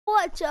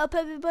What's up,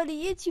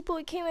 everybody? It's your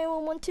boy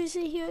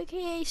K-Man112 here,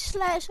 aka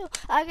Slash.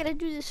 I gotta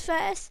do this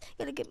fast.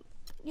 Gotta get,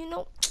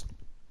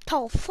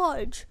 oh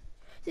fudge.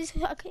 This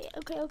okay.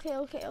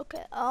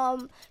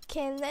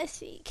 Let's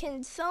see.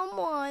 Can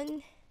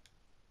someone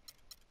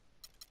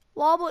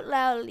wobble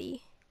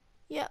loudly?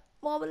 Yep,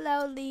 wobble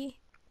loudly.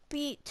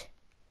 Beat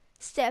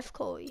Steph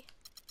Curry.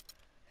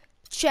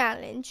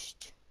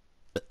 Challenged.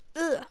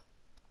 Ugh.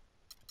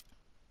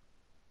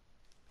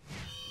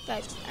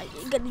 Guys, I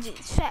gotta do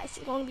this fast.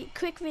 It's gonna be a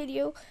quick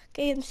video.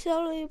 Okay, I'm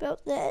sorry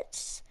about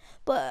that,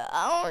 but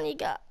I only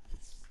got,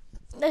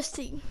 let's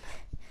see,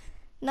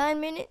 9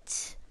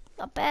 minutes.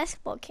 A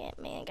basketball camp,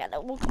 man. Gotta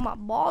work on my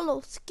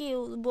baller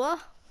skills, boy.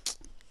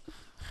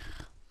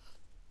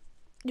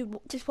 Dude,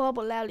 this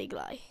wobble loudly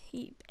guy.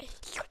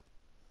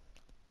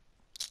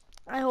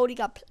 I hold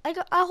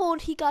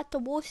he got the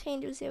worst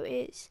handles there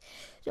is.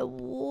 The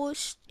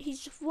worst.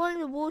 He's one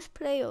of the worst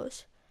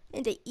players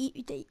in the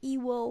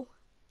EVO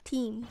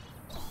team.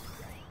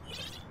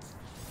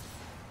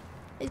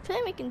 His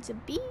playmaking's a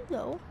B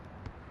though.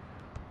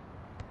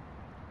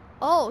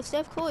 Oh,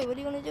 Steph Curry, what are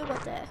you gonna do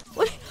about that?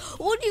 What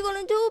are you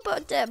gonna do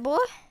about that, boy?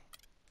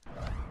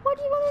 What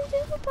are you gonna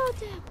do about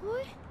that,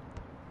 boy?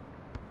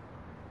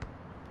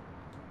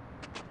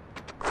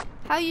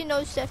 How you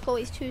know Steph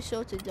Curry's too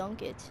short to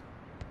dunk it?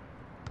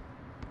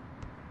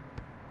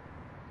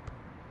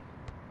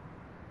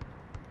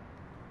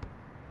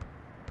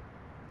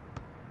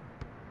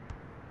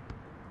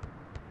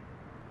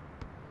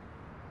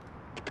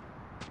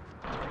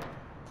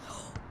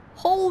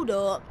 Hold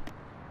up.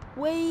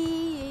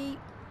 Wait.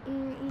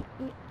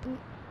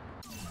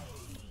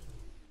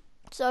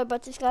 Sorry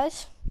about this,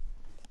 guys.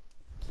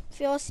 If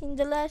y'all seen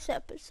the last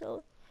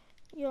episode,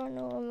 y'all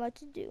know what I'm about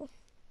to do.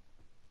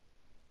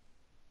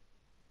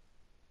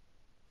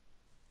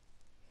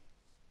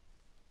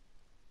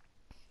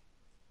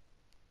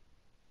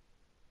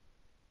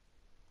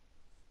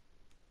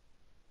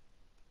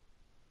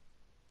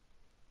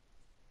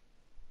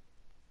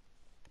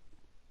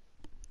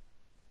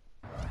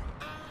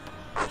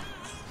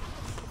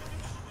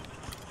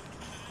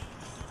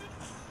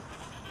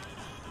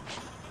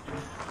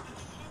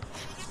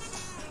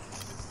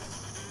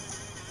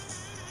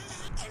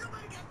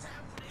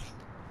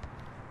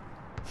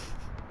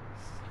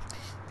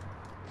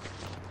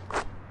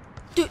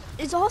 Dude,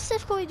 is all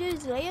Steph Curry do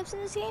is layups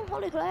in this game?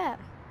 Holy crap.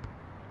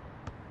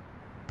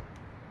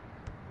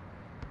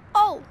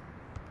 Oh!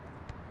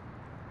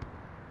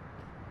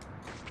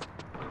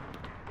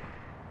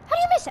 How do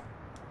you miss it?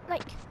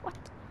 Like, what?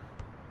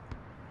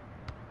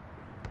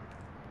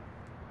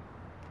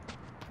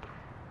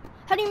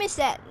 How do you miss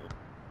that?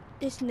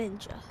 This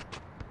ninja.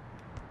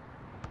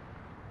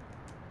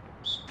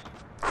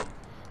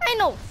 Ain't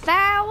no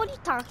foul. What are you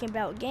talking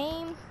about,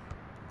 game?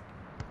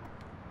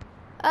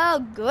 Oh,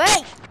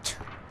 great.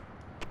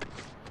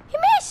 He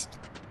missed.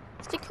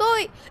 Steph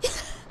Curry.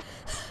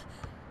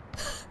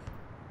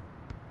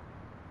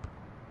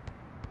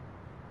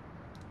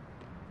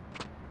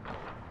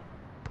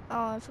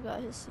 Oh, I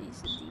forgot he's a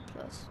D+.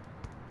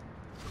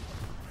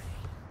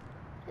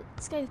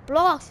 This guy's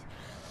blocked.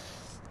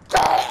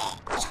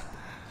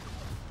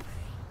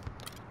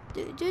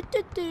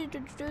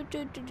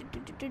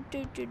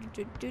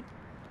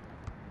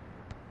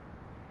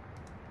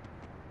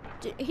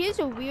 Here's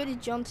the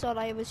weirdest jump shot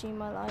I ever seen in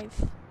my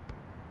life.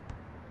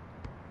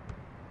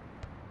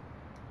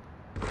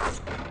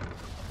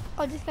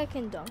 Oh, this guy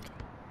can dunk.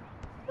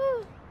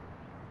 Woo.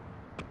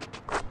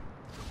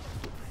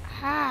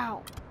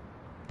 How?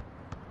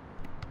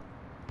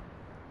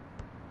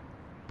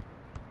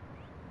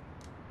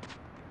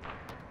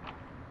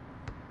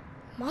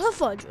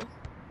 Motherfucker.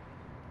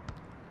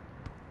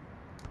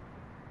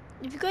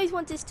 If you guys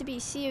want this to be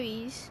a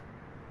series,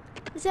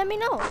 just let me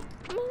know.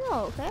 Let me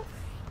know, okay?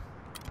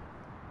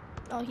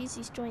 Oh,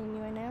 he's joining me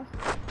right now.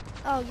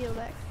 Oh, get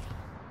back.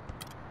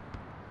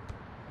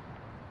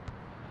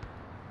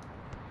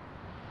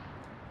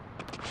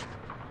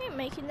 You ain't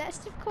making that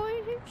Steph Curry.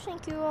 You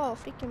think you're all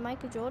freaking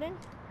Michael Jordan?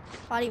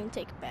 I'll even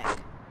take it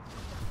back.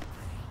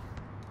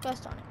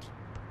 Just on it.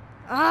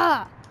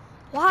 Ah!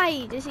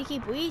 Why does he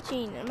keep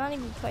reaching? I'm not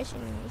even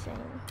questioning anything.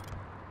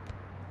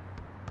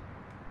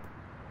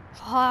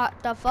 What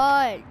the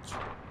fudge?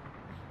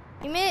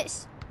 He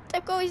missed.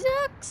 Steph Curry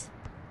sucks.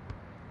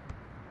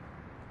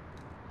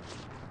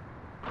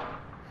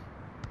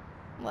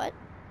 What?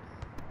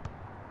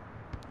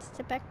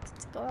 Step back.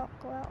 Go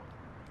out.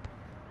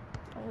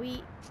 Don't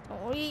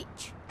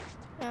reach.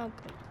 Oh,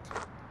 great.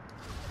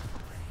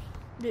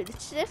 Dude,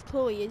 Steph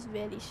Curry is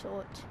very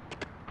short.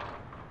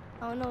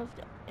 I don't know if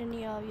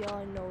any of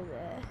y'all know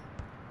that.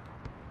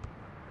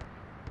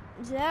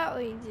 That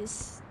way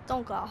just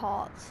don't got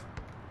hot.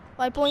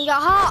 White boy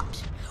got hot.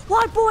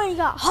 White boy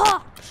got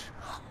hot.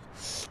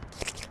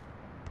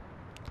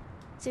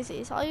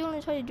 Seriously, all you want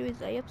to try to do is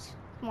layups.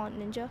 Come on,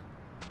 ninja.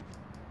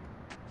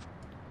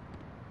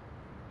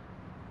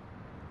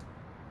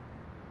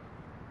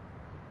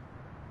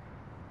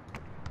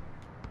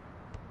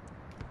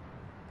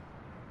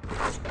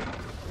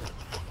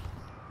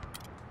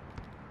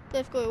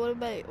 Steph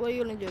Curry, what are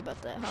you gonna do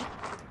about that, huh?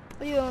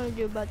 What are you gonna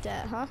do about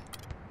that, huh?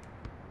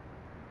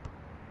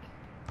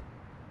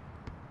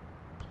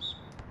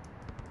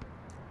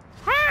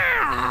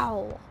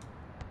 How?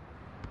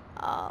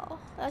 Oh,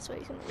 that's what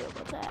he's gonna do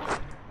about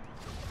that.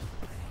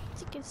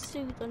 He can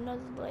shoot another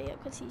player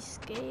because he's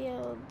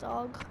scared,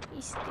 dog.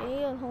 He's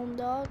scared, home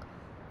dog.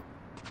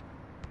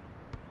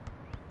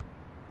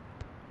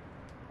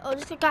 Oh,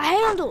 this guy got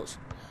handles.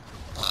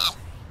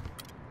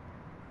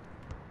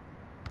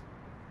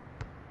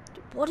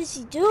 Dude, what is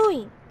he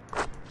doing?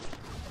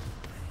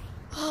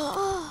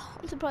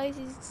 I'm surprised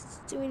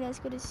he's doing as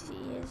good as he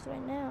is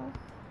right now.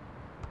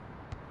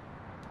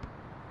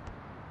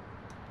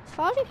 It's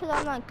probably because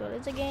I'm not good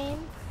at the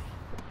game.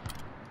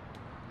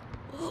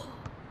 Oh,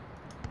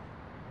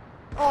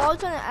 I was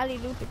gonna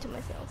alley-loop it to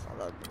myself. I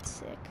would have been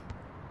sick.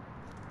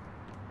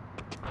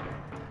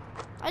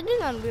 I did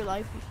that in real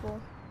life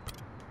before.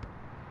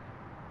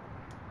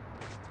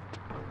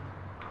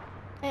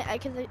 And I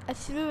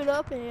threw it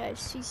up and I had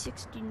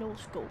C60 no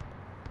scope.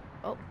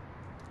 Oh.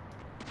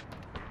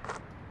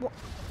 What?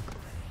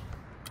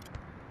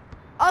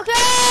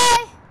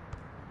 Okay!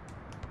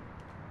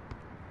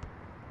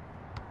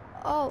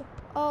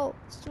 Oh,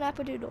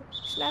 snap-a-doodle,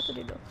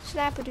 snap-a-doodle,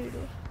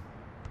 snap-a-doodle.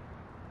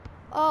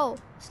 Oh,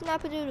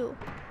 snap-a-doodle.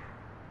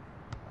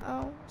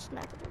 Oh,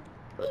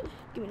 snap-a-doodle.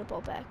 Give me the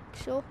ball back,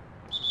 sure.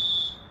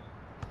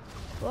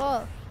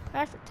 Whoa,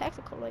 that's a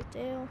technical right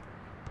there.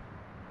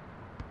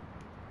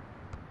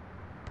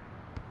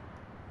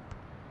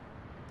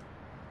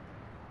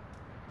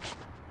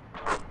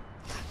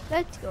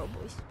 Let's go,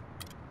 boys.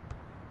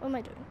 What am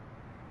I doing?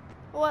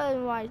 What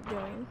am I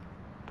doing?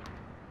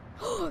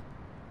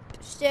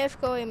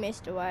 Steph Curry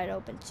missed a wide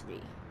open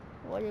three.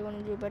 What are you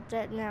gonna do about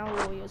that now,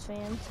 Warriors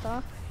fans,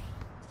 huh?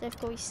 Steph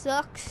Curry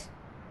sucks.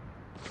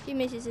 He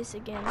misses this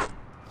again.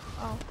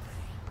 Oh.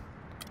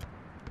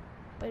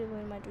 Way to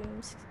win my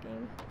dreams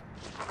game.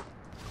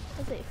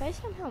 Let's see, if I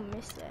somehow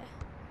miss that,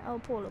 I'll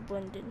pull a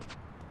Brendan.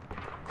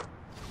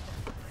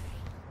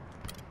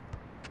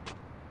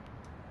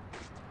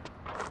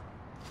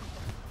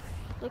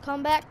 The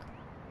comeback?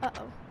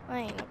 Uh-oh. I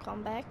ain't no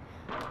comeback.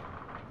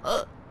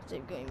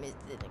 Steph Curry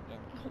missed it again.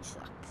 He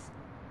sucks.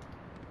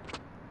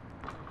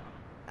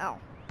 Ow.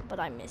 But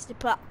I missed it.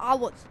 But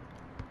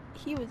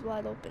he was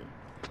wide open.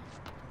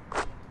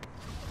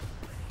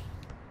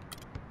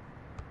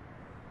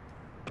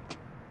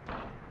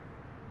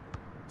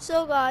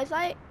 So guys,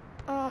 hold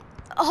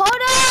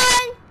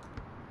on!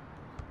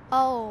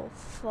 Oh,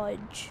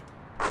 fudge.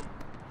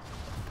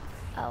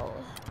 Oh,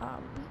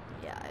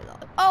 yeah, I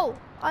lost. Oh,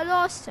 I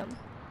lost him.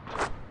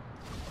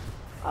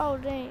 Oh,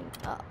 dang.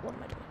 What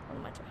am I doing? What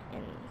am I doing?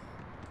 And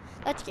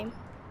that's game.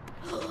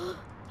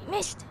 He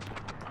missed.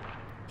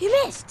 He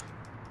missed.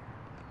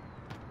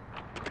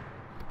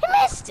 He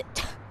missed it.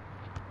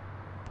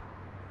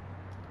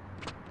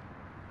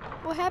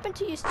 What happened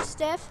to you,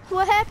 Steph?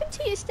 What happened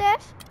to you,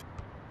 Steph?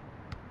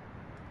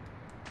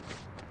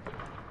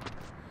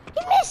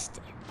 He missed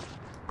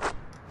it.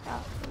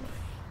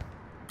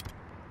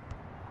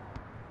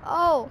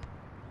 Oh.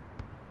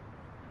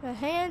 The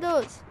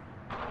handles.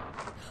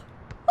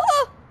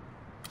 Oh!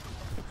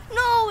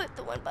 No, we have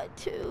to win by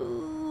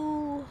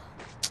 2.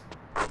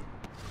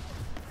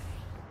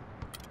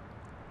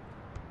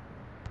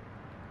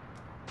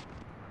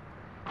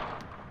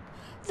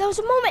 There was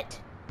a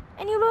moment,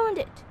 and you ruined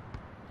it.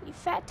 You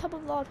fat tub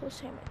of lard hole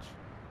sandwich.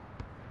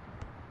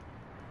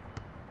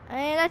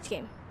 And that's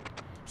game.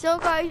 So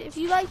guys, if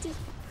you like this,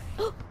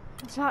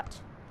 it's not.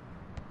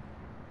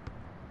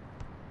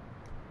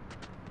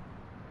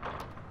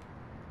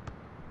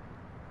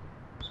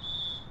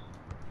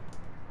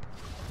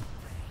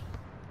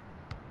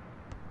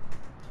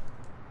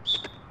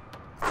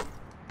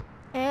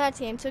 And that's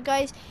game. So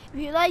guys, if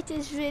you like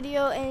this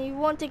video and you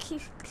want to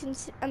keep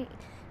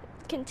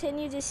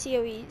continue this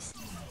series,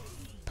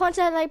 punch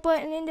that like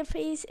button in the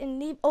face and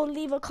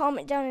leave a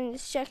comment down in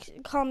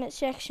the comment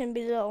section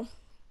below.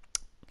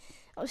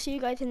 I'll see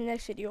you guys in the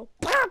next video.